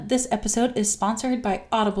This episode is sponsored by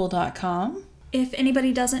Audible.com. If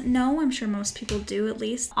anybody doesn't know, I'm sure most people do at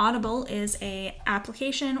least, Audible is a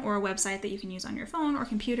application or a website that you can use on your phone or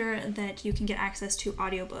computer that you can get access to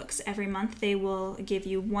audiobooks. Every month they will give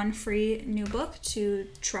you one free new book to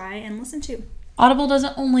try and listen to. Audible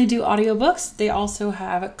doesn't only do audiobooks, they also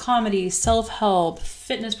have comedy, self-help,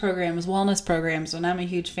 fitness programs, wellness programs, and I'm a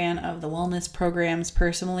huge fan of the wellness programs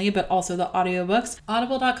personally, but also the audiobooks.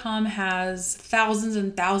 Audible.com has thousands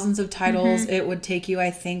and thousands of titles. It would take you, I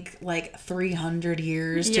think, like 300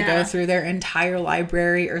 years to go through their entire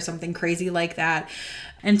library or something crazy like that.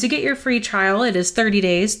 And to get your free trial, it is 30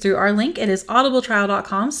 days through our link. It is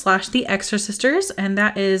audibletrial.com/The Extra Sisters, and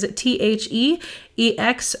that is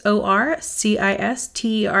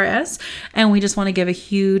THEXORCISTERS. And we just want to give a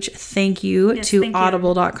huge thank you to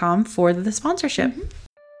Audible.com for the sponsorship.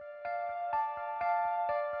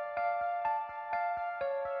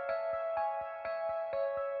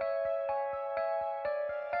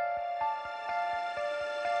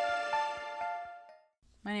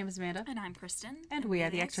 My name is Amanda. And I'm Kristin. And we are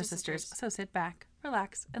the Extra Sisters. So sit back,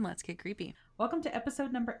 relax, and let's get creepy. Welcome to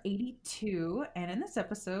episode number 82. And in this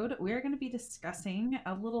episode, we're going to be discussing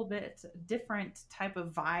a little bit different type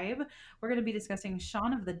of vibe. We're going to be discussing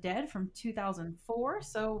Shaun of the Dead from 2004.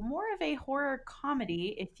 So more of a horror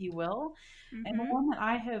comedy, if you will. And one that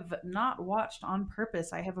I have not watched on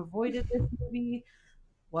purpose. I have avoided this movie,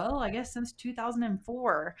 well, I guess since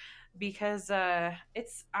 2004, because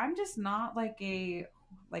I'm just not like a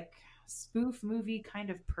spoof movie kind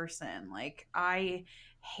of person. Like, I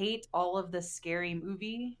hate all of the scary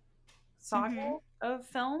movie saga of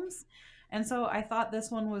films, and so I thought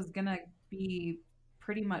this one was gonna be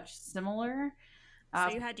pretty much similar. So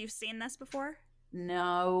you've seen this before?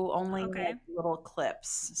 No, only like little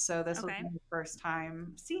clips. So this was my first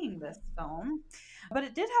time seeing this film. But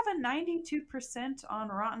it did have a 92% on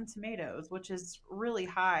Rotten Tomatoes, which is really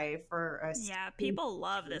high for a... Yeah, people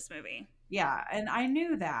love this movie. Yeah, and I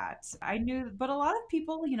knew that. But a lot of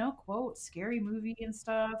people, quote scary movie and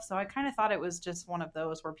stuff. So I kind of thought it was just one of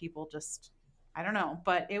those where people just, I don't know,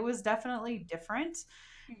 but it was definitely different.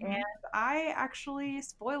 And I actually,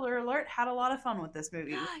 spoiler alert, had a lot of fun with this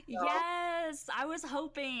movie. So. Yes, I was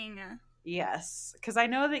hoping. Yes, because I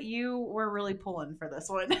know that you were really pulling for this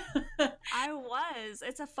one. I was.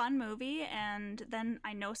 It's a fun movie, and then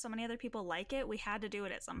I know so many other people like it. We had to do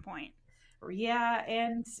it at some point. Yeah,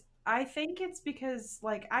 and I think it's because,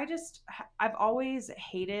 like, I've always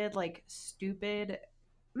hated, like, stupid,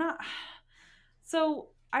 so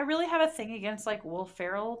I really have a thing against, like, Will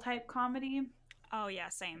Ferrell type comedy. Oh, yeah,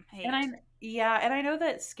 same. Hate. And I know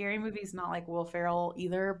that Scary Movie's not like Will Ferrell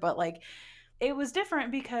either, but like it was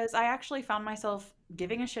different because I actually found myself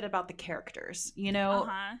giving a shit about the characters,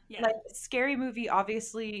 Yeah. Like Scary Movie,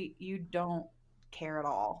 obviously you don't care at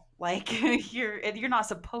all. Like you're not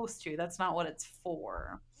supposed to. That's not what it's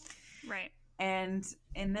for. Right. And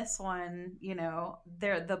in this one,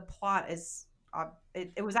 the plot is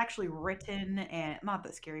it was actually written, and not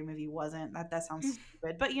that Scary Movie wasn't, that sounds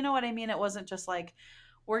stupid, but you know what I mean. It wasn't just like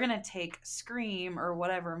we're gonna take Scream or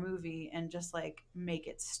whatever movie and just like make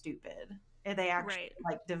it stupid. They actually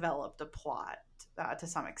like developed a plot to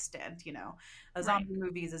some extent. A zombie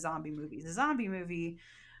movie is a zombie movie is a zombie movie,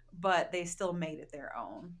 but they still made it their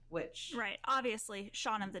own, which... Right. Obviously,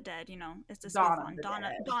 Shaun of the Dead, it's a spoof on Dawn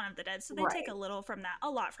of the Dead. So they take a lot from that,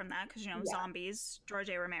 because, zombies, George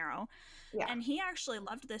A. Romero. Yeah. And he actually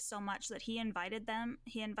loved this so much that he invited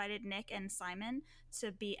Nick and Simon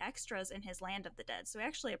to be extras in his Land of the Dead. So he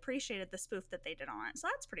actually appreciated the spoof that they did on it. So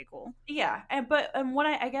that's pretty cool. Yeah. And what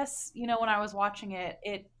I guess, when I was watching it,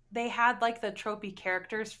 they had like the tropey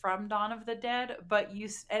characters from Dawn of the Dead, but you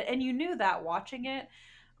knew that watching it,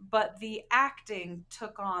 but the acting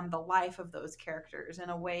took on the life of those characters in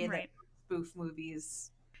a way that spoof movies...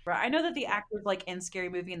 I know that the actors like in Scary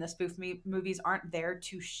Movie and the spoof movies aren't there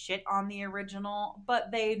to shit on the original, but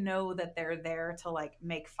they know that they're there to like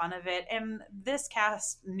make fun of it. And this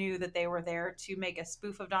cast knew that they were there to make a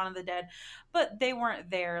spoof of Dawn of the Dead, but they weren't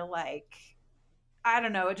there like... I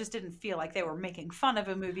don't know. It just didn't feel like they were making fun of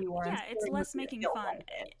a movie. It's less making fun.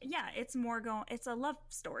 Like yeah, it's more it's a love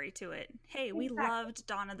story to it. Hey, we loved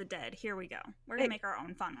Dawn of the Dead. Here we go. We're going to make our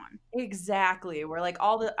own fun one. Exactly. We're like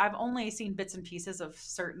I've only seen bits and pieces of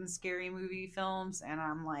certain Scary Movie films, and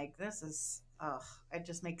I'm like, this is, it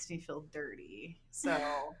just makes me feel dirty. So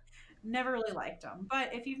never really liked them.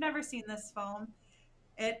 But if you've never seen this film,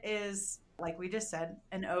 it is, like we just said,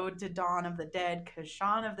 an ode to Dawn of the Dead, because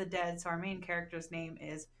Shaun of the Dead, so our main character's name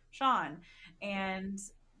is Shaun. And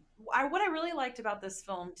what I really liked about this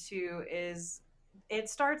film, too, is it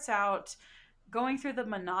starts out going through the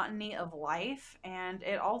monotony of life. And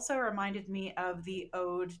it also reminded me of the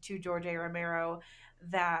ode to George A. Romero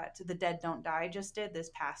that The Dead Don't Die just did this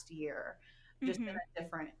past year, just in a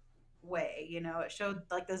different way. You know, it showed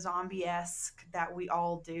like the zombie-esque that we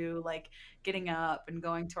all do, like getting up and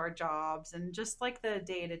going to our jobs and just like the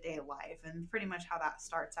day-to-day life, and pretty much how that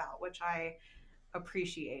starts out, which I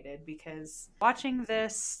appreciated, because watching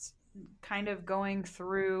this kind of going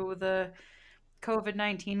through the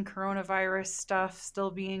COVID-19 coronavirus stuff still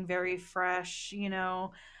being very fresh, you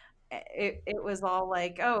know, it was all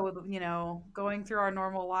like, oh, you know, going through our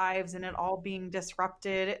normal lives and it all being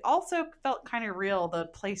disrupted. It also felt kind of real, the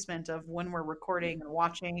placement of when we're recording and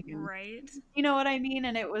watching, and right. you know what I mean?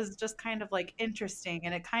 And it was just kind of like interesting.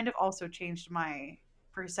 And it kind of also changed my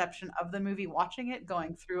perception of the movie watching it,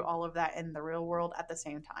 going through all of that in the real world at the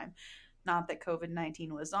same time. Not that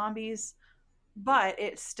COVID-19 was zombies, but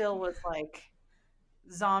it still was like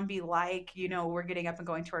zombie like, you know, we're getting up and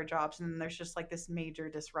going to our jobs, and then there's just like this major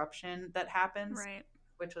disruption that happens, right,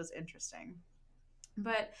 which was interesting.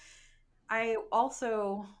 But I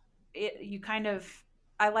also, you kind of,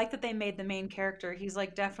 I like that they made the main character, he's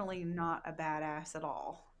like definitely not a badass at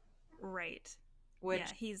all. right. Which,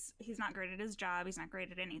 yeah, he's not great at his job, he's not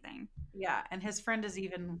great at anything. yeah, and his friend is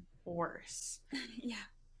even worse. Yeah.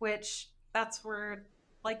 Which, that's where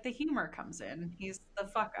like the humor comes in. He's the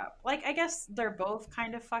fuck up. Like, I guess they're both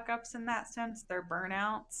kind of fuck ups in that sense. They're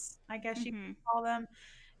burnouts, I guess you could call them.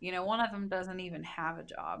 You know, one of them doesn't even have a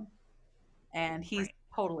job, and he's right.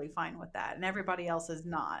 totally fine with that, and everybody else is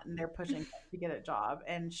not, and they're pushing him to get a job.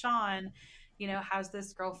 And Shaun, you know, has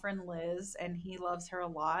this girlfriend Liz, and he loves her a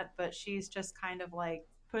lot, but she's just kind of like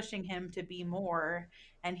pushing him to be more,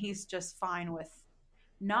 and he's just fine with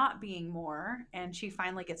not being more. And she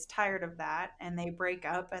finally gets tired of that, and they break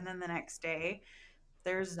up, and then the next day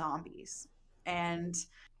there's zombies, and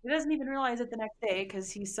he doesn't even realize it the next day because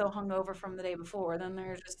he's so hungover from the day before. Then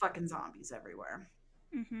there's just fucking zombies everywhere.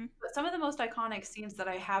 But some of the most iconic scenes that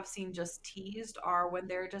I have seen just teased are when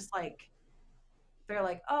they're just like, they're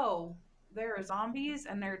like, oh, there are zombies,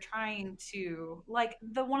 and they're trying to, like,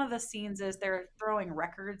 the one of the scenes is they're throwing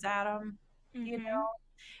records at them, you know,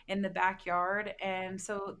 in the backyard. And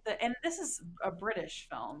so and this is a British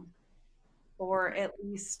film, or right. at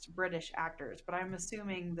least British actors, but I'm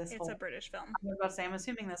assuming it's a British film. I was about to say, I'm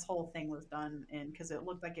assuming this whole thing was done in, because it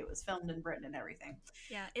looked like it was filmed in Britain and everything.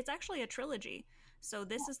 Yeah, it's actually a trilogy. So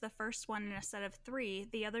this is the first one in a set of 3.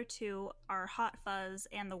 The other 2 are Hot Fuzz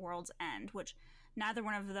and The World's End, which neither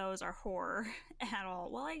one of those are horror at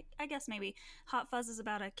all. Well, I guess maybe Hot Fuzz is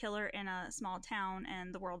about a killer in a small town,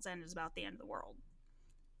 and The World's End is about the end of the world.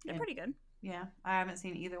 They're pretty good. Yeah, I haven't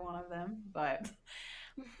seen either one of them, but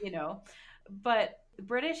you know, but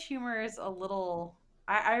British humor is a little,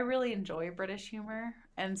 I really enjoy British humor.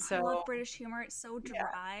 And so I love British humor. It's so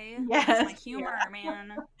dry. Yeah. It's my humor,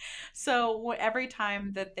 man. So every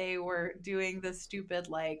time that they were doing the stupid,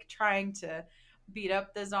 like trying to beat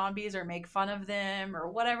up the zombies or make fun of them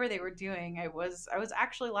or whatever they were doing, I was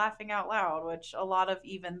actually laughing out loud, which a lot of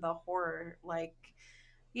even the horror, like,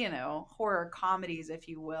 you know, horror comedies, if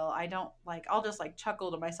you will, I don't like, I'll just like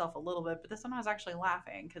chuckle to myself a little bit, but this one I was actually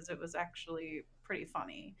laughing because it was actually pretty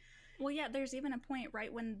funny. Well, yeah, there's even a point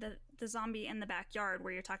right when the zombie in the backyard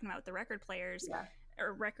where you're talking about the record players,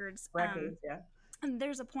 or records. Yeah. And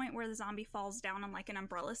there's a point where the zombie falls down on like an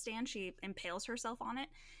umbrella stand. She impales herself on it,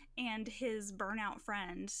 and his burnout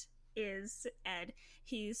friend is Ed.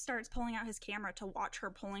 He starts pulling out his camera to watch her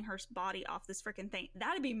pulling her body off this freaking thing.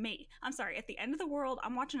 That'd be me. I'm sorry. At the end of the world,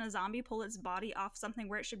 I'm watching a zombie pull its body off something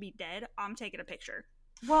where it should be dead. I'm taking a picture.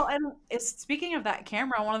 Well, and speaking of that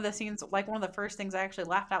camera, one of the scenes, like one of the first things I actually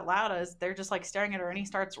laughed out loud is they're just like staring at her, and he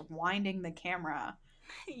starts winding the camera.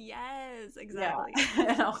 Yes, exactly. Yeah.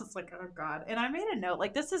 And I was like, oh God. And I made a note,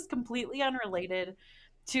 like, this is completely unrelated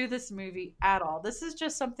to this movie at all. This is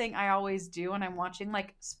just something I always do when I'm watching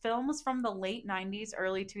like films from the late 90s,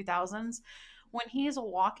 early 2000s, when he's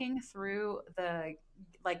walking through the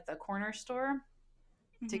corner store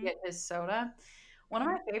to get his soda. One of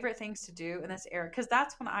my favorite things to do in this era, because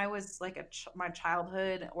that's when I was like my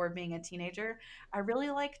childhood or being a teenager, I really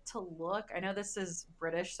like to look. I know this is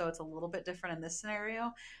British, so it's a little bit different in this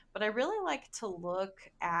scenario, but I really like to look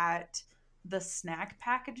at the snack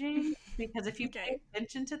packaging, because if you pay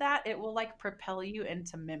attention to that, it will like propel you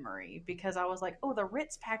into memory. Because I was like, oh, the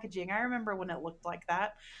Ritz packaging, I remember when it looked like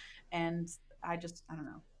that. And I don't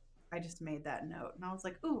know. I just made that note, and I was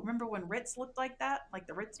like, "Ooh, remember when Ritz looked like that, like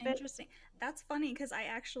the Ritz bit?" Interesting. That's funny because I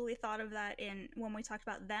actually thought of that in when we talked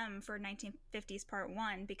about them for 1950s Part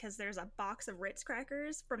One, because there's a box of Ritz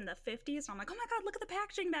crackers from the 50s, and I'm like, oh my god, look at the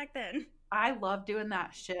packaging back then. I love doing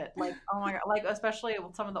that shit. Like, oh my god, like especially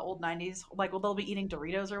with some of the old '90s, like, well, they'll be eating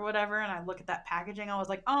Doritos or whatever, and I look at that packaging, I was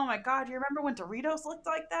like, oh my god, you remember when Doritos looked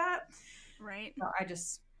like that? Right. So I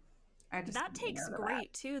just That takes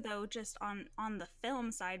great too, though, just on the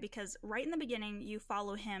film side, because right in the beginning you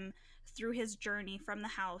follow him through his journey from the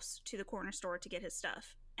house to the corner store to get his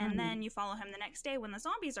stuff, and then you follow him the next day when the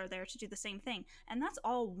zombies are there to do the same thing, and that's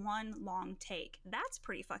all one long take. That's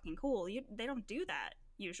pretty fucking cool. They don't do that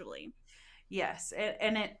usually. Yes,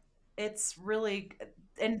 it's really,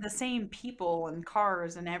 and the same people and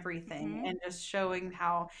cars and everything, Mm-hmm. and just showing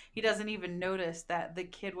how he doesn't even notice that the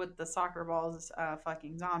kid with the soccer ball is a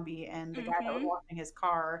fucking zombie, and the guy that was Mm-hmm. washing his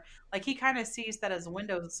car, like, he kind of sees that his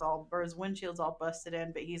windows all, or his windshield's all busted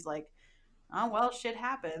in, but he's like, oh well, shit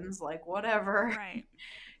happens, like, whatever. Right.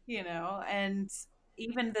 And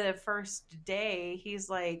even the first day, he's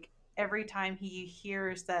like, every time he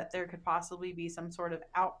hears that there could possibly be some sort of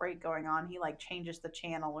outbreak going on, he like changes the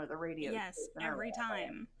channel or the radio Yes, station or every whatever.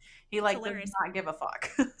 time. He It's like does hilarious. not give a fuck.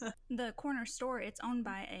 The corner store, it's owned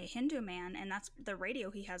by a Hindu man, and that's the radio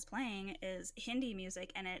he has playing is Hindi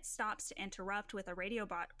music, and it stops to interrupt with a radio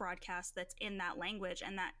broadcast that's in that language,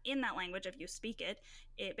 and that in that language, if you speak it,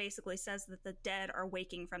 it basically says that the dead are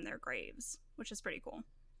waking from their graves, which is pretty cool.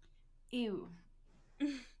 Ew.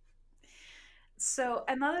 So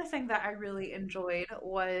another thing that I really enjoyed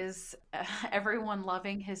was everyone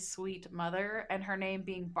loving his sweet mother and her name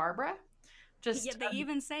being Barbara. Yeah, Just they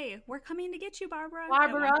even say, "We're coming to get you, Barbara," at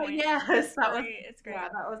Barbara, one point. yes, It's great. It's yeah,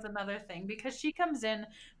 great. that was another thing because she comes in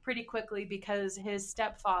pretty quickly because his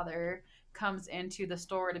stepfather comes into the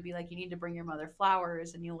store to be like, you need to bring your mother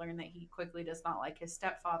flowers, and you learn that he quickly does not like his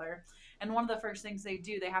stepfather. And one of the first things they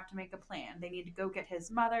do, they have to make a plan. They need to go get his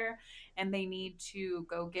mother, and they need to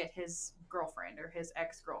go get his girlfriend or his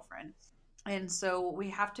ex-girlfriend. And so we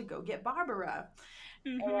have to go get Barbara.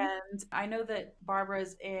 Mm-hmm. And I know that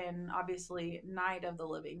Barbara's in obviously Night of the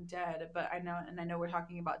Living Dead, but I know we're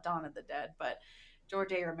talking about Dawn of the Dead, but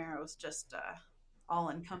George A. Romero's just all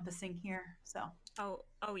encompassing here. So,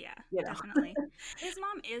 Oh yeah, you know, definitely. His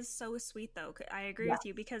mom is so sweet though. I agree yeah, with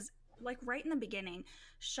you because like right in the beginning,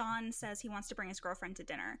 Shaun says he wants to bring his girlfriend to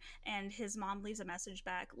dinner, and his mom leaves a message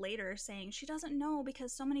back later saying she doesn't know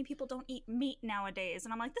because so many people don't eat meat nowadays.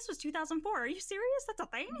 And I'm like, this was 2004. Are you serious? That's a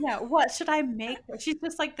thing? yeah. What should I make? She's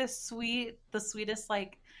just like the sweetest,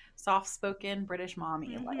 like soft spoken British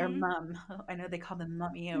mommy, or Mm-hmm. mum. I know they call them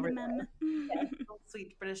mummy The over mem. there. Yeah,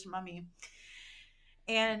 sweet British mummy.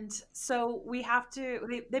 And so we have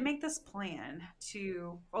to, they make this plan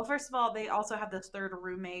to, well, first of all, they also have this third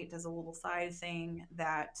roommate as a little side thing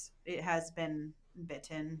that it has been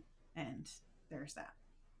bitten, and there's that.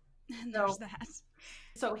 And there's So, that.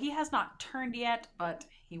 so he has not turned yet, but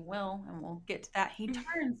he will, and we'll get to that. He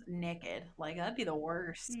turns naked. Like, that'd be the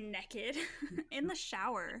worst. Naked in the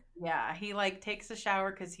shower. Yeah, he like takes a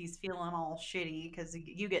shower because he's feeling all shitty because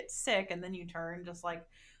you get sick and then you turn, just like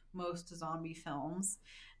most zombie films.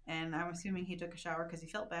 And I'm assuming he took a shower because he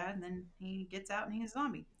felt bad, and then he gets out and he's a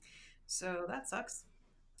zombie. So that sucks.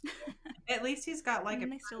 At least he's got like And a then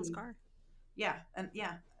they steal his pretty, car. yeah, and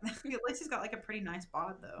yeah. At least he's got like a pretty nice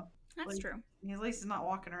bod though. That's Like, true. at least he's not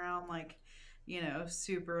walking around like,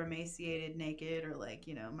 super emaciated naked, or like,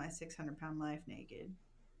 my 600-pound life naked.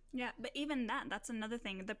 Yeah, but even that's another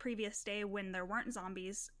thing. The previous day, when there weren't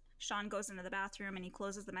zombies, Shaun goes into the bathroom and he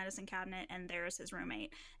closes the medicine cabinet, and there's his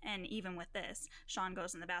roommate. And even with this, Shaun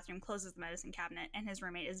goes in the bathroom, closes the medicine cabinet, and his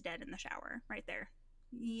roommate is dead in the shower right there.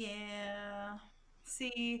 Yeah.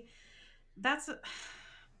 See, that's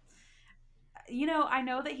I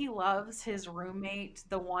know that he loves his roommate,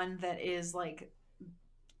 the one that is like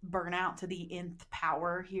burnout to the nth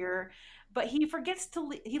power here, but he forgets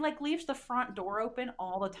to he like leaves the front door open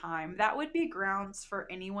all the time. That would be grounds for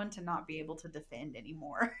anyone to not be able to defend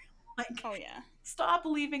anymore. Like, Oh, yeah. stop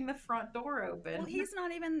leaving the front door Well, open. he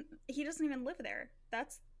doesn't even live there.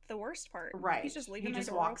 That's the worst part. He's Right. just He leaving their just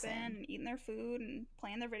door walks open in. and eating their food and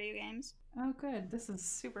playing their video games. Oh, good. This is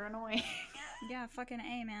super annoying. Yeah, fucking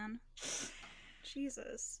A, man.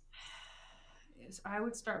 Jesus. I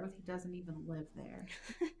would start with he doesn't even live there.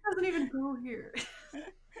 He doesn't even go here.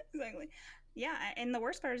 Exactly. Yeah, and the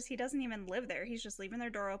worst part is he doesn't even live there. He's just leaving their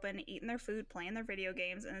door open, eating their food, playing their video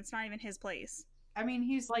games, and it's not even his place. I mean,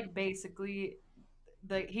 he's like basically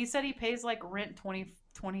he said he pays like rent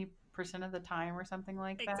 20% of the time or something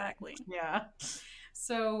like that. Exactly. Yeah.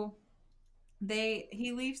 So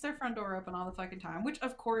he leaves their front door open all the fucking time, which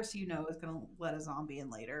of course is gonna let a zombie in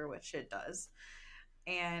later, which it does.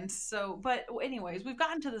 And so, but anyways, we've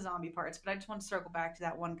gotten to the zombie parts, but I just want to circle back to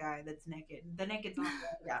that one guy that's naked. The naked zombie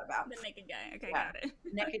I forgot about. The naked guy. Okay, got it.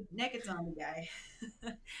 naked zombie guy.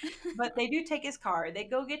 But they do take his car. They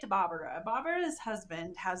go get to Barbara. Barbara's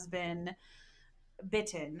husband has been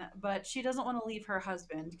bitten, but she doesn't want to leave her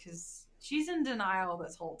husband because she's in denial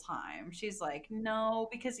this whole time. She's like, no,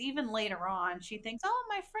 because even later on, she thinks, oh,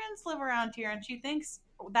 my friends live around here. And she thinks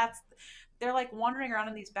they're like wandering around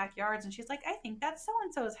in these backyards. And she's like, I think that's so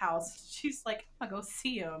and so's house. She's like, I'm going to go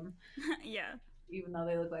see them. Yeah. Even though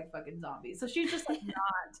they look like fucking zombies. So she's just like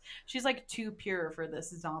she's like too pure for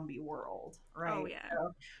this zombie world. Right. Oh, yeah.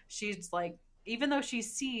 So she's like, even though she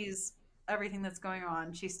sees everything that's going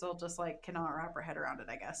on, she still just like cannot wrap her head around it,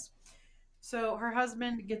 I guess. So her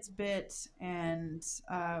husband gets bit, and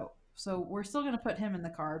so we're still going to put him in the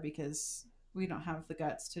car because we don't have the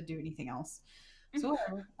guts to do anything else. So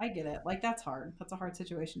I get it. Like, that's hard. That's a hard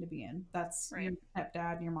situation to be in. That's right. Your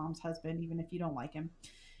stepdad and your mom's husband, even if you don't like him.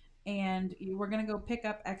 And we're going to go pick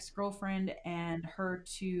up ex-girlfriend and her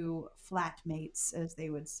two flatmates, as they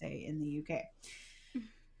would say in the UK.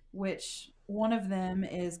 Which one of them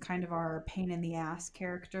is kind of our pain in the ass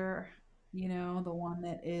character, the one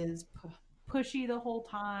that is pushy the whole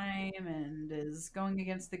time and is going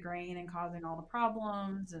against the grain and causing all the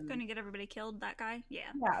problems and going to get everybody killed. That guy,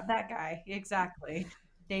 yeah, that guy, exactly.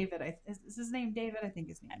 David, is his name David? I think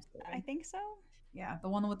his name's David. I think so. Yeah, the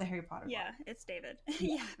one with the Harry Potter glasses. Yeah, it's David.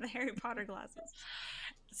 Yeah, the Harry Potter glasses.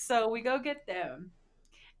 So we go get them.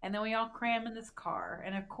 And then we all cram in this car.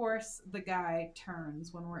 And of course, the guy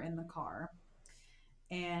turns when we're in the car.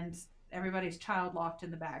 And everybody's child locked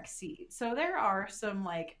in the back seat. So there are some,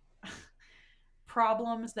 like,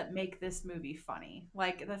 problems that make this movie funny.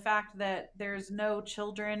 Like the fact that there's no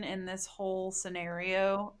children in this whole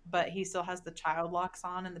scenario, but he still has the child locks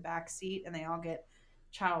on in the back seat. And they all get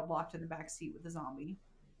child locked in the back seat with the zombie.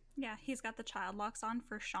 Yeah, he's got the child locks on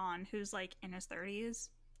for Shaun, who's, like, in his 30s.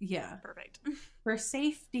 Yeah. Perfect. For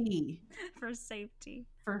safety. For safety.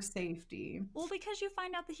 Well, because you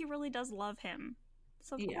find out that he really does love him.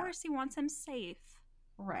 So, of course, he wants him safe.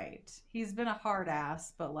 Right. He's been a hard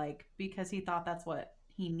ass, but, like, because he thought that's what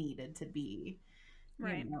he needed to be,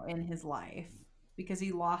 right, in his life. Because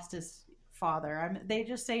he lost his father. They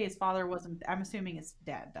just say his father wasn't... I'm assuming his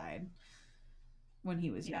dad died when he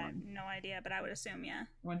was young. I have no idea, but I would assume, yeah.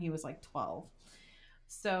 When he was, like, 12.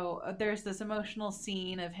 So there's this emotional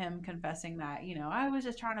scene of him confessing that, I was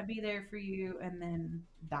just trying to be there for you, and then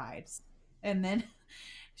died. And then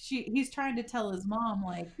he's trying to tell his mom,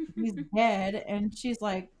 like, he's dead. And she's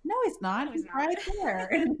like, no, he's not. No, he's not. Right there.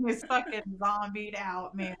 And he's fucking zombied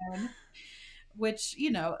out, man. Which,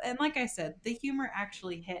 and like I said, the humor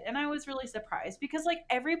actually hit. And I was really surprised because, like,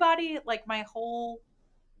 everybody, like, my whole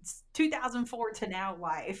 2004 to now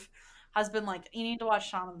life has been like, you need to watch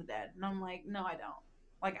Shaun of the Dead. And I'm like, no, I don't.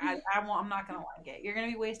 Like, I'm not going to like it. You're going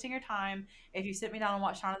to be wasting your time if you sit me down and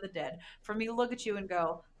watch Shaun of the Dead. For me to look at you and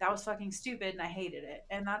go, that was fucking stupid and I hated it.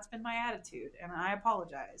 And that's been my attitude. And I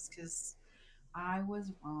apologize because I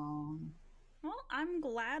was wrong. Well, I'm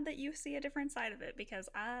glad that you see a different side of it because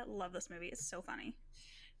I love this movie. It's so funny.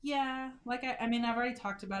 Yeah, like, I've already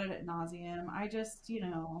talked about it ad nauseum. I just,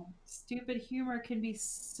 stupid humor can be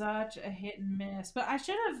such a hit and miss. But I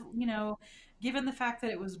should have, given the fact that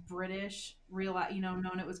it was British,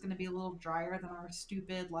 known it was going to be a little drier than our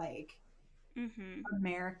stupid, like,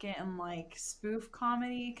 American, like, spoof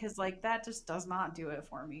comedy. Because, like, that just does not do it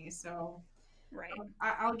for me. So, right.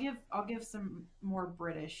 I'll give some more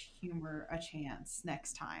British humor a chance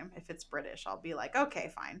next time. If it's British, I'll be like,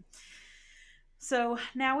 okay, fine. So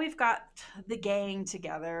now we've got the gang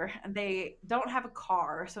together and they don't have a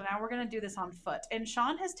car. So now we're going to do this on foot. And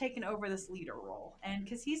Shaun has taken over this leader role. And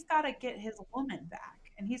because he's got to get his woman back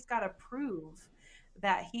and he's got to prove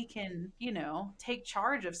that he can, take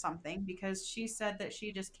charge of something because she said that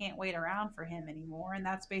she just can't wait around for him anymore. And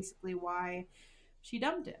that's basically why she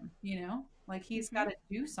dumped him, like he's got to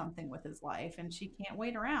do something with his life and she can't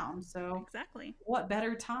wait around. So exactly, what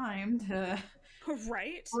better time to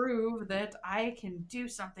right prove that I can do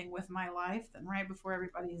something with my life than right before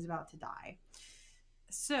everybody is about to die.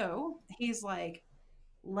 So he's like,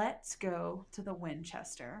 let's go to the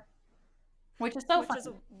Winchester, which is so funny. Which is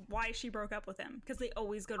why she broke up with him, because they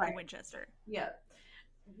always go to the Winchester. Yeah.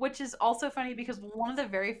 Which is also funny because one of the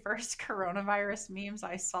very first coronavirus memes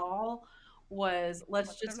I saw was,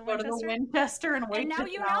 let's just go to the Winchester and wait. And now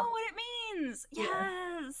you know what it means. Yes.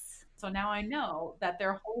 Yeah. So now I know that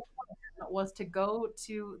their whole plan was to go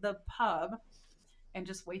to the pub and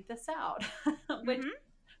just wait this out. Which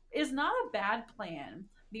is not a bad plan.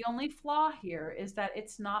 The only flaw here is that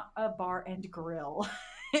it's not a bar and grill.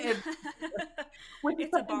 Which is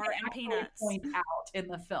It's a something bar they and actually peanuts. point out in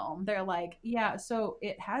the film. They're like, yeah, so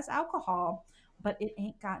it has alcohol, but it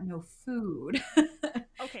ain't got no food.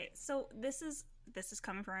 Okay, so this is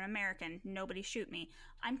coming from an American. Nobody shoot me.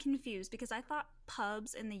 I'm confused because I thought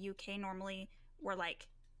pubs in the UK normally were like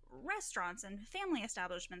restaurants and family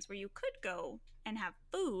establishments where you could go and have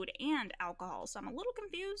food and alcohol. So I'm a little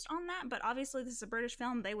confused on that, but obviously this is a British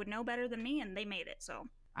film. They would know better than me and they made it. So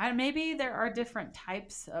Maybe there are different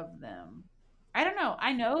types of them. I don't know.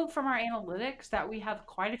 I know from our analytics that we have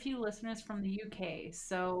quite a few listeners from the UK.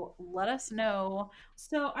 So let us know.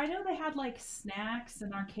 So I know they had like snacks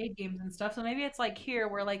and arcade games and stuff. So maybe it's like here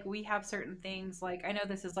where like we have certain things. Like I know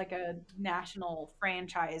this is like a national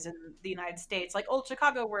franchise in the United States, like Old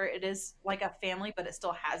Chicago, where it is like a family, but it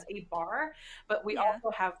still has a bar. But we yeah,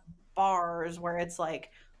 also have bars where it's like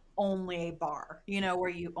only a bar, where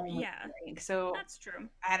you only yeah, drink. So that's true.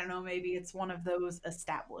 I don't know, maybe it's one of those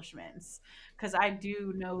establishments. Because I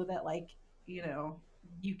do know that, like,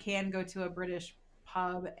 you can go to a British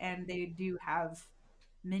pub and they do have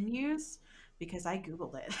menus because I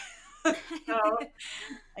Googled it. So,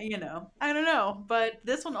 I don't know. But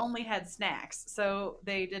this one only had snacks. So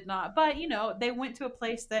they did not. But, they went to a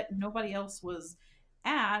place that nobody else was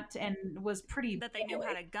at and was pretty That they knew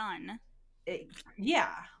had a gun. yeah,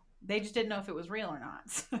 they just didn't know if it was real or not.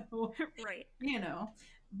 So, Right. you know,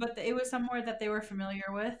 but it was somewhere that they were familiar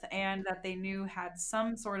with and that they knew had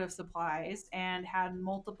some sort of supplies and had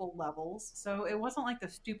multiple levels. So it wasn't like the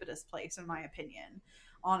stupidest place, in my opinion.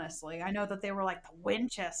 Honestly, I know that they were like the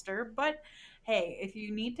Winchester, but hey, if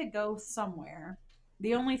you need to go somewhere,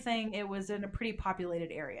 the only thing it was in a pretty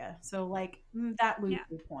populated area, so like that loses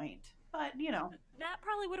Yeah. the point. But That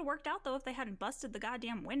probably would have worked out though if they hadn't busted the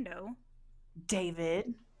goddamn window.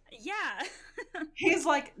 David. Yeah. He's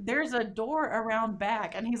like, there's a door around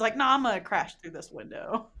back, and he's like, no, I'm gonna crash through this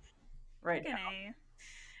window right Fucking now. A.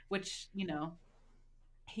 Which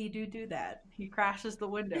he do that. He crashes the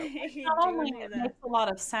window. He Not do only do it that. makes a lot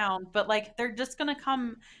of sound, but like they're just gonna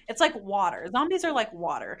come. It's like water. Zombies are like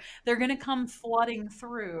water. They're gonna come flooding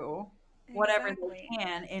through whatever Exactly. they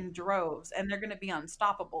can in droves, and they're gonna be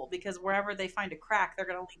unstoppable because wherever they find a crack, they're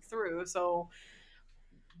gonna leak through. So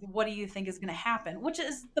what do you think is going to happen? Which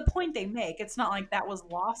is the point they make. It's not like that was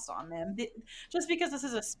lost on them. Just because this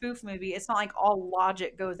is a spoof movie, it's not like all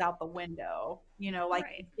logic goes out the window, like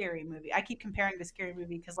Right. a scary movie. I keep comparing to scary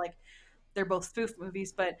movie because, like, they're both spoof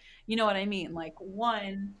movies, but you know what I mean? Like,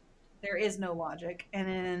 one, there is no logic, and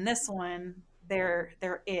then in this one, there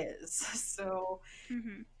is. So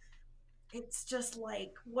Mm-hmm. it's just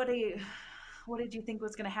like, what did you think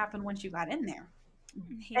was going to happen once you got in there?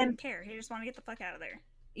 He And didn't care. He just wanted to get the fuck out of there.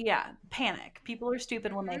 yeah, panic. People are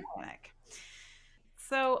stupid when they Mm-hmm. panic.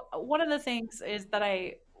 So, one of the things is that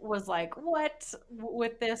I was like, what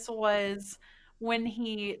with this was when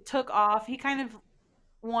he took off, he kind of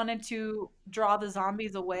wanted to draw the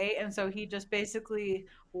zombies away. And so he just basically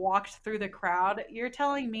walked through the crowd. You're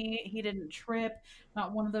telling me he didn't trip?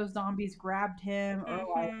 Not one of those zombies grabbed him or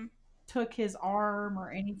like Mm-hmm. took his arm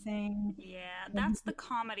or anything? Yeah, that's the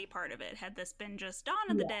comedy part of it. Had this been just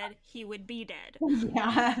Dawn of the Yeah. Dead, he would be dead.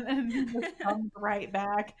 Yeah, and he just comes right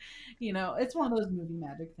back. It's one of those movie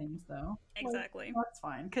magic things, though. Like, Exactly. that's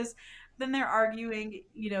fine. Because then they're arguing,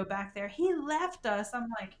 back there. He left us. I'm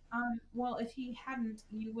like, well, if he hadn't,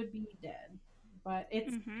 you would be dead. But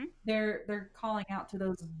Mm-hmm. they're calling out to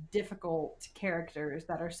those difficult characters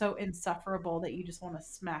that are so insufferable that you just want to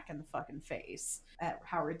smack in the fucking face at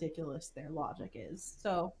how ridiculous their logic is.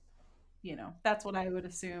 So, that's what I would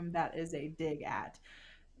assume that is a dig at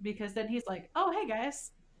because then he's like, "Oh, hey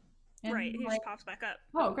guys," and Right. I'm He like, just pops back up.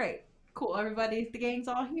 "Oh, great, cool, everybody, the gang's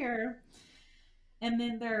all here." And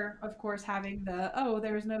then they're, of course, having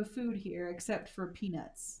there's no food here except for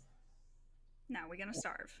peanuts. Now we're gonna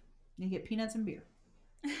starve. You get peanuts and beer,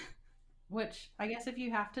 which I guess if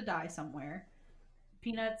you have to die somewhere,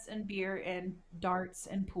 peanuts and beer and darts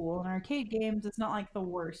and pool and arcade games, it's not like the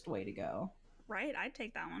worst way to go. Right. I'd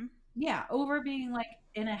take that one. Yeah, over being like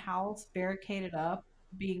in a house barricaded up,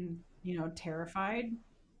 being, terrified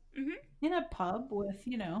Mm-hmm. in a pub with,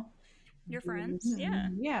 Your friends. Yeah.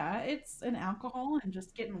 yeah, it's an alcohol and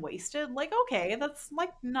just getting wasted. Like, okay, that's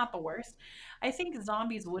like not the worst. I think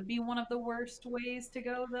zombies would be one of the worst ways to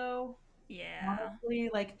go, though. Yeah. Honestly,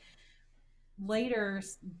 like later,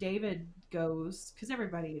 David goes because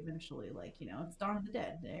everybody eventually, like, it's Dawn of the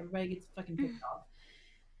Dead. Everybody gets fucking picked off.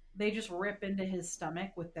 they just rip into his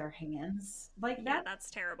stomach with their hands. Like that. Yeah, that's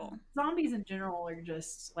terrible. Zombies in general are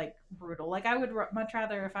just like brutal. Like I would much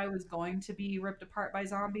rather, if I was going to be ripped apart by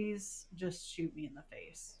zombies, just shoot me in the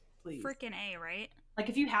face, please. Freaking A, right? Like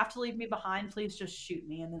if you have to leave me behind, please just shoot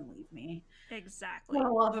me and then leave me. Exactly. For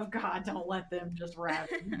the love of God, don't let them just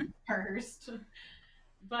ravage me first.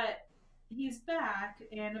 But he's back,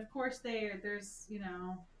 and of course there's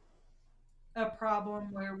a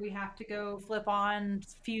problem where we have to go flip on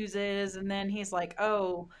fuses, and then he's like,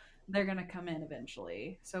 oh, they're gonna come in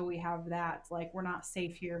eventually, so we have that, like, we're not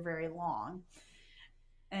safe here very long.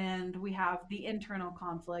 And we have the internal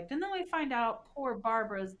conflict, and then we find out poor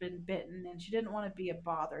Barbara's been bitten and she didn't want to be a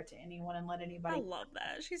bother to anyone and let anybody. I love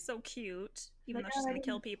that. She's so cute, even though she's gonna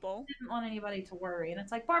kill people. Didn't want anybody to worry, and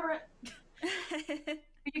it's like, Barbara,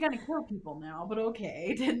 you're gonna kill people now, but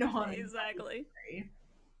okay. Didn't want exactly.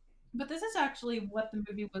 But this is actually what the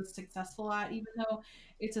movie was successful at, even though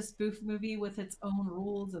it's a spoof movie with its own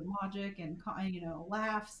rules and logic and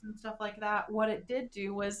laughs and stuff like that. What it did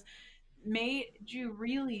do was made you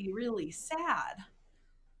really, really sad.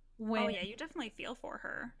 Oh yeah, you definitely feel for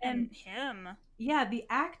her and him. Yeah, the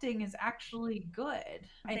acting is actually good,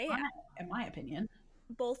 in my opinion.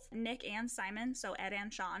 Both Nick and Simon, so Ed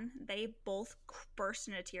and Shaun, they both burst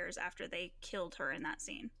into tears after they killed her in that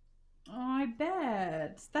scene. Oh, I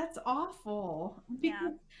bet. That's awful.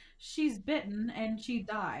 Because she's bitten and she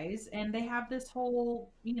dies, and they have this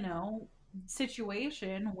whole,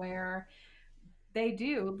 situation where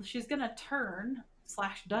she's gonna turn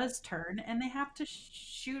 / does turn, and they have to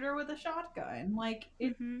shoot her with a shotgun. Like,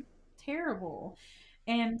 it's terrible.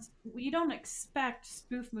 And you don't expect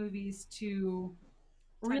spoof movies to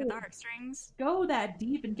really the heartstrings, go that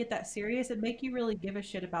deep and get that serious and make you really give a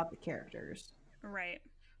shit about the characters. Right.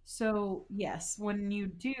 So, yes, when you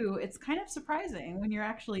do, it's kind of surprising when you're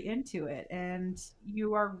actually into it and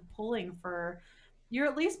you're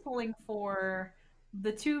at least pulling for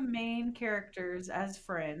the two main characters as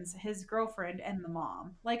friends, his girlfriend and the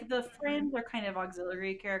mom. Like, the friends are kind of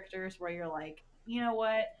auxiliary characters where you're like, you know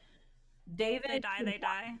what? David, they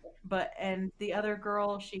die. And the other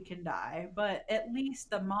girl, she can die. But at least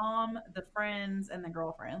the mom, the friends, and the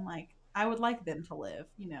girlfriend, like, I would like them to live,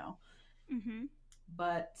 Mm-hmm.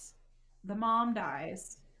 But the mom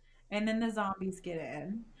dies, and then the zombies get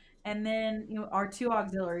in, and then our two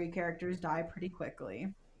auxiliary characters die pretty quickly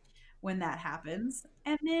when that happens,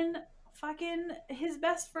 and then fucking his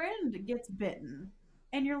best friend gets bitten,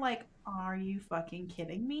 and you're like, are you fucking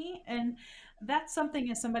kidding me? And that's something,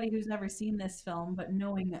 as somebody who's never seen this film, but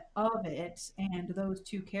knowing of it and those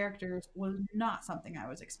two characters was not something I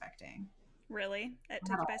was expecting. Really? It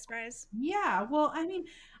took you by surprise? Yeah, well, I mean,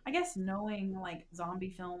 I guess knowing like zombie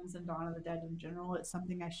films and Dawn of the Dead in general, it's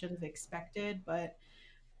something I should have expected, but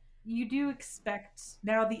you do expect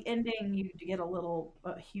now the ending, you get a little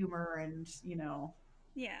humor and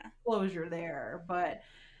closure there, but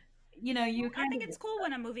I think it's cool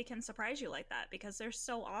when a movie can surprise you like that, because there's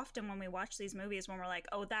so often when we watch these movies when we're like,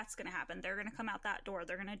 oh, that's gonna happen, they're gonna come out that door,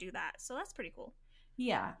 they're gonna do that, so that's pretty cool.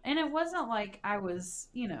 Yeah, and it wasn't like I was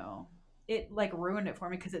it like ruined it for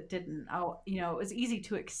me, because it didn't. It was easy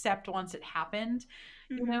to accept once it happened,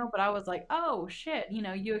 but I was like, oh shit,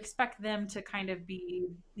 you expect them to kind of be,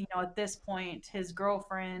 at this point, his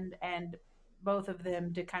girlfriend and both of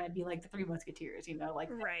them to kind of be like the Three Musketeers, like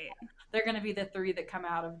right. They're going to be the three that come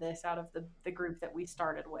out of the group that we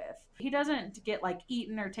started with. He doesn't get like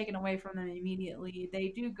eaten or taken away from them immediately. They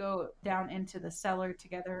do go down into the cellar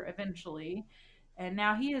together eventually, and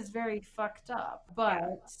now he is very fucked up,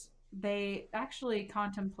 but they actually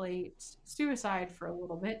contemplate suicide for a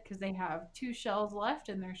little bit because they have 2 shells left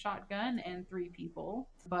in their shotgun and 3 people.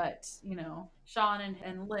 But, Shaun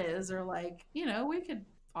and Liz are like, we could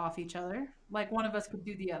off each other. Like, one of us could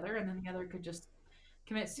do the other, and then the other could just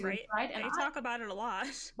commit suicide. Right. And they talk about it a lot.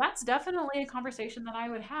 That's definitely a conversation that I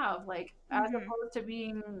would have. Like, as opposed to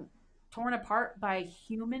being torn apart by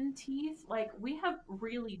human teeth, like, we have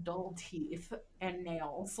really dull teeth and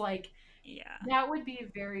nails. Like, that would be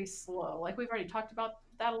very slow. Like, we've already talked about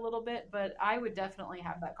that a little bit, but I would definitely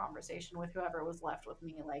have that conversation with whoever was left with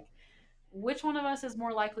me. Like, which one of us is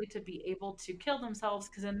more likely to be able to kill themselves,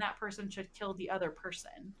 because then that person should kill the other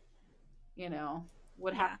person,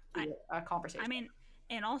 would have to be a conversation. I mean,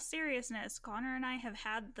 in all seriousness, Connor and I have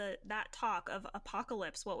had that talk of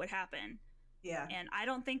apocalypse, what would happen. Yeah. And I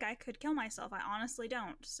don't think I could kill myself. I honestly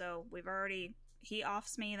don't. So he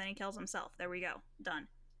offs me, then he kills himself. There we go. Done.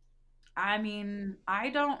 I mean, I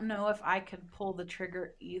don't know if I could pull the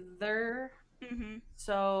trigger either. Mm-hmm.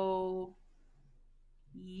 So,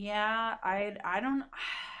 yeah, I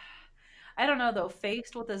I don't know though,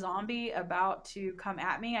 faced with a zombie about to come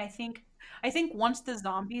at me, I think once the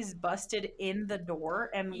zombies busted in the door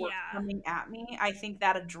and were Yeah. coming at me, I think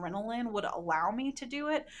that adrenaline would allow me to do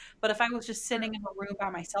it. But if I was just sitting in a room by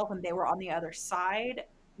myself and they were on the other side,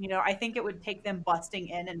 I think it would take them busting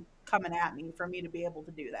in and coming at me for me to be able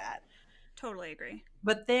to do that. Totally agree.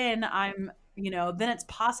 But then then it's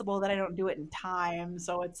possible that I don't do it in time.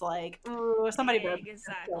 So it's like, ooh, somebody better kill me.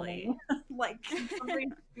 Exactly. Like, can somebody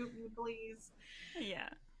shoot me, please? Yeah.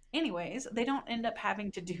 Anyways, they don't end up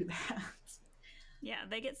having to do that. Yeah,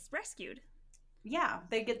 they get rescued. Yeah,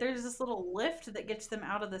 there's this little lift that gets them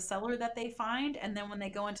out of the cellar that they find, and then when they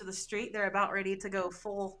go into the street, they're about ready to go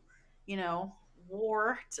full, you know,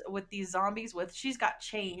 with these zombies. She's got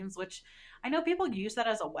chains, which I know people use that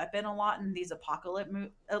as a weapon a lot in these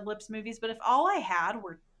apocalypse movies. But if all I had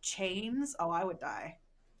were chains, oh, I would die.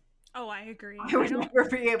 Oh, I agree. I I would don't never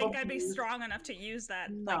be able think I'd to be use. strong enough to use that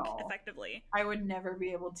like No, effectively. I would never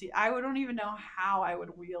be able to. Don't even know how I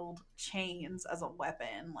would wield chains as a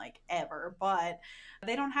weapon, like ever. But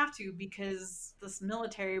they don't have to because this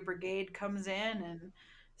military brigade comes in and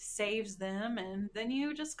saves them. And then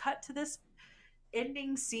you just cut to this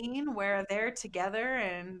ending scene where they're together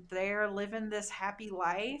and they're living this happy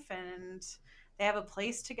life and they have a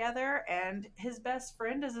place together. And his best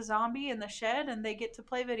friend is a zombie in the shed and they get to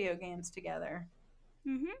play video games together,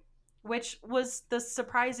 Mm-hmm. which was the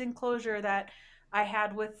surprising closure that I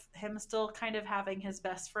had with him still kind of having his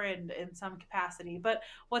best friend in some capacity. But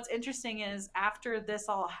what's interesting is after this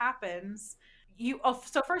all happens,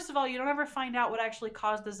 so first of all, you don't ever find out what actually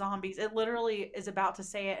caused the zombies. It literally is about to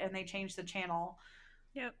say it and they change the channel.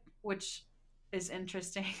 Yep. Which is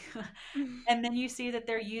interesting. And then you see that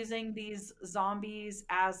they're using these zombies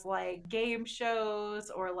as like game shows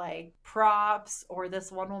or like props, or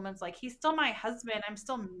this one woman's like, he's still my husband, I'm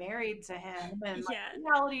still married to him, and like Yeah.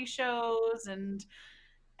 reality shows. And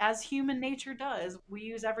as human nature does, we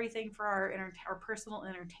use everything for our personal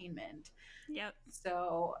entertainment. Yep.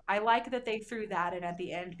 So I like that they threw that in at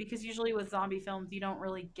the end, because usually with zombie films you don't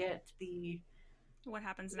really get the What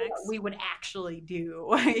happens next? we would actually do.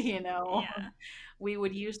 Yeah. We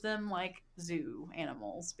would use them like zoo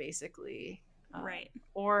animals, basically. Right.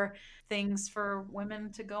 Or things for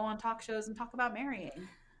women to go on talk shows and talk about marrying.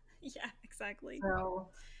 Yeah, exactly. So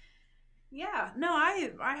yeah, no,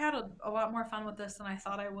 I had a lot more fun with this than I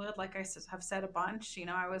thought I would. Like I have said a bunch,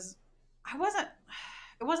 I wasn't,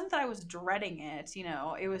 it wasn't that I was dreading it,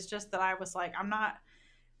 it was just that I was like, I'm not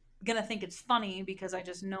gonna think it's funny because I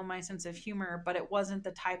just know my sense of humor, but it wasn't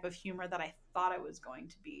the type of humor that I thought it was going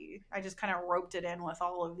to be. I just kind of roped it in with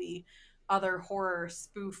all of the other horror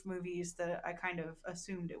spoof movies that I kind of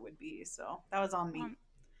assumed it would be. So that was on me.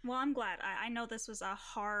 Well, I'm glad. I know this was a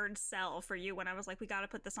hard sell for you when I was like, we got to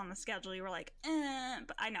put this on the schedule. You were like,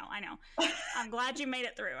 but I know. I'm glad you made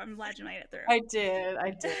it through. I did.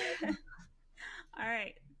 All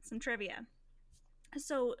right, some trivia.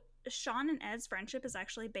 So Shaun and Ed's friendship is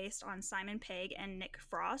actually based on Simon Pegg and Nick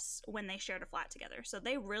Frost when they shared a flat together. So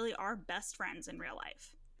they really are best friends in real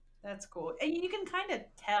life. That's cool. And you can kind of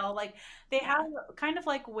tell, like, they have kind of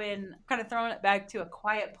like when, kind of throwing it back to A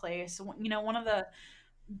Quiet Place, one of the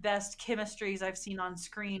best chemistries I've seen on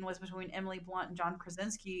screen was between Emily Blunt and John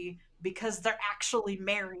Krasinski, because they're actually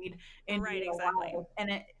married in real life.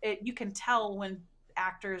 And you can tell when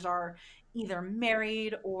actors are either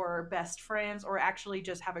married or best friends or actually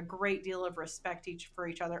just have a great deal of respect for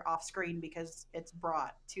each other off screen, because it's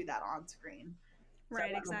brought to that on screen.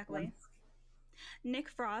 Right, exactly. Nick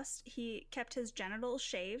Frost, he kept his genitals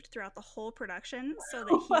shaved throughout the whole production so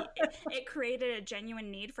that it created a genuine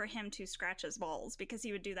need for him to scratch his balls, because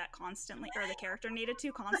he would do that constantly, or the character needed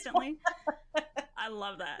to constantly. I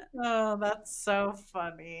love that. Oh, that's so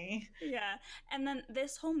funny. Yeah. And then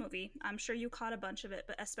this whole movie, I'm sure you caught a bunch of it,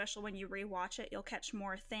 but especially when you rewatch it, you'll catch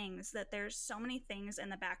more things, that there's so many things in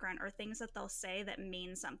the background or things that they'll say that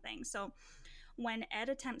mean something. So when Ed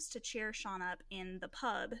attempts to cheer Shaun up in the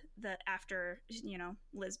pub after,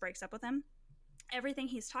 Liz breaks up with him, everything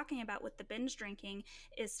he's talking about with the binge drinking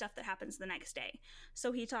is stuff that happens the next day.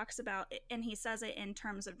 So he talks about, and he says it in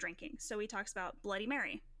terms of drinking. So he talks about Bloody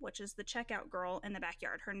Mary, which is the checkout girl in the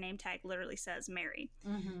backyard. Her name tag literally says Mary.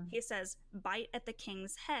 Mm-hmm. He says, bite at the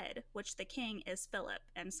king's head, which the king is Philip,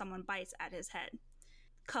 and someone bites at his head.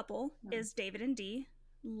 Couple is David and Dee.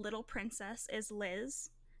 Little princess is Liz.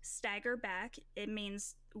 Stagger back, it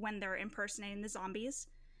means when they're impersonating the zombies.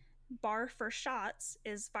 Bar for shots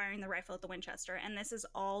is firing the rifle at the Winchester, and this is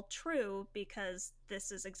all true because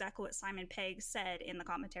this is exactly what Simon Pegg said in the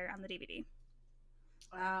commentary on the DVD.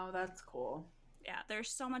 Wow, that's cool. Yeah, there's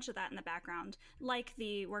so much of that in the background, like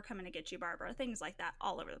the "We're coming to get you, Barbara," things like that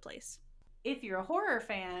all over the place. if you're a horror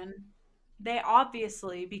fan, they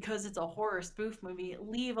obviously, because it's a horror spoof movie,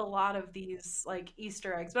 leave a lot of these like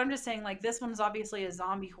Easter eggs. But I'm just saying, like, this one's obviously a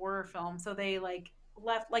zombie horror film, so they like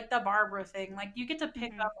left like the Barbara thing. Like, you get to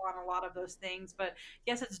pick up on a lot of those things. But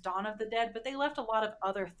yes, it's Dawn of the Dead, but they left a lot of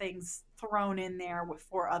other things thrown in there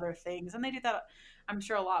for other things, and they do that. I'm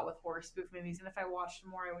sure a lot with horror spoof movies. And if I watched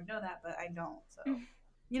more, I would know that, but I don't. So,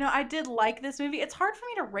 I did like this movie. It's hard for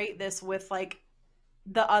me to rate this with like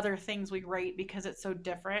the other things we rate because it's so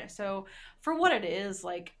different. So for what it is,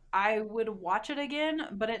 like, I would watch it again,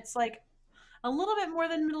 but it's like a little bit more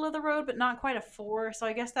than middle of the road, but not quite a 4. So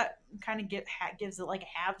I guess that kind of gives it like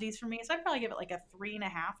halvesies for me. So I'd probably give it like a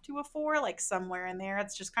 3.5 to a 4, like somewhere in there.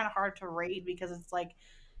 It's just kind of hard to rate because it's like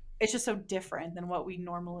it's just so different than what we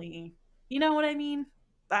normally, you know what I mean?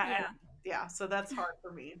 Yeah. So that's hard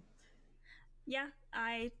for me. Yeah,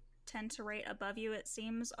 I tend to rate above you. It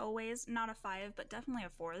seems always not a 5, but definitely a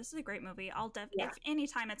 4. This is a great movie. If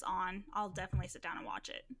anytime it's on, I'll definitely sit down and watch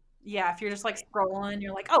it. Yeah, if you're just like scrolling,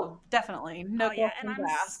 you're like, oh, definitely, no questions and I'm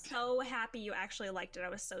asked. so happy you actually liked it. I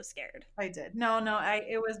was so scared. I did. No,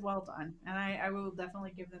 it was well done, and I will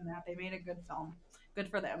definitely give them that. They made a good film.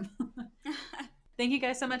 Good for them. Thank you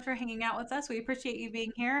guys so much for hanging out with us. We appreciate you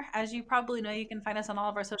being here. As you probably know, you can find us on all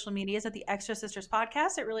of our social medias at the Extra Sisters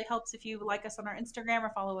Podcast. It really helps if you like us on our Instagram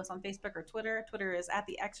or follow us on Facebook or Twitter. Twitter is at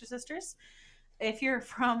the Extra Sisters. If you're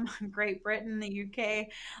from Great Britain, the UK,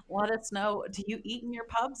 let us know. Do you eat in your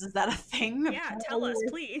pubs? Is that a thing? Yeah, tell us,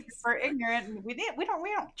 please. We're ignorant. We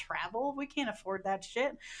don't travel. We can't afford that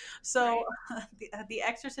shit. So the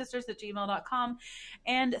extrasisters@gmail.com.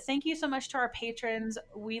 And thank you so much to our patrons.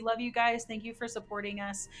 We love you guys. Thank you for supporting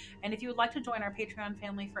us. And if you would like to join our Patreon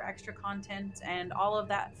family for extra content and all of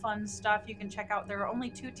that fun stuff, you can check out, there are only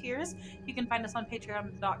 2 tiers. You can find us on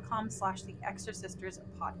patreon.com/the Extra Sisters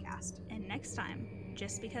podcast. And next time,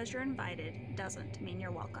 just because you're invited doesn't mean you're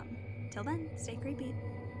welcome. Till then, stay creepy.